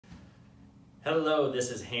Hello,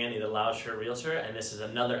 this is Hanny, the Loud Shirt Realtor, and this is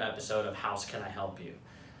another episode of House Can I Help You?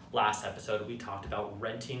 Last episode, we talked about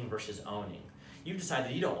renting versus owning. You've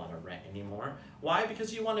decided you don't want to rent anymore. Why?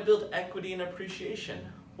 Because you want to build equity and appreciation.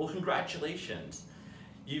 Well, congratulations.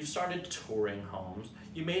 You've started touring homes,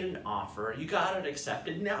 you made an offer, you got it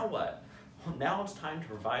accepted, now what? Well, now it's time to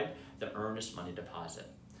provide the earnest money deposit.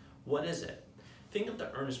 What is it? Think of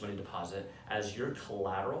the earnest money deposit as your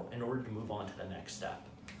collateral in order to move on to the next step.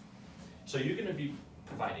 So you're going to be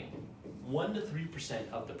providing 1 to 3%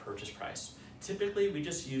 of the purchase price. Typically, we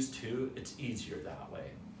just use 2. It's easier that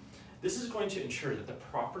way. This is going to ensure that the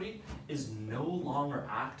property is no longer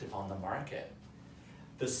active on the market.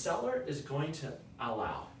 The seller is going to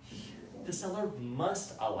the seller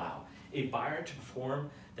must allow a buyer to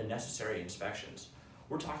perform the necessary inspections.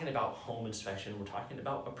 We're talking about home inspection, we're talking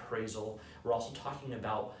about appraisal, we're also talking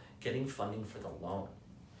about getting funding for the loan.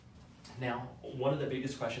 Now, one of the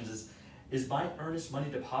biggest questions is my earnest money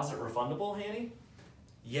deposit refundable, Hanny?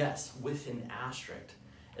 Yes, with an asterisk.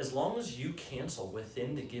 As long as you cancel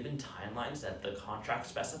within the given timelines that the contract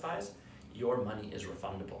specifies, your money is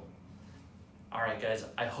refundable. All right, guys,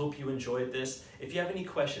 I hope you enjoyed this. If you have any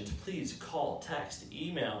questions, please call, text,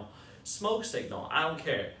 email, smoke signal, I don't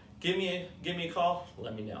care. Give me a call,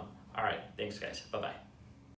 let me know. All right, thanks, guys. Bye-bye.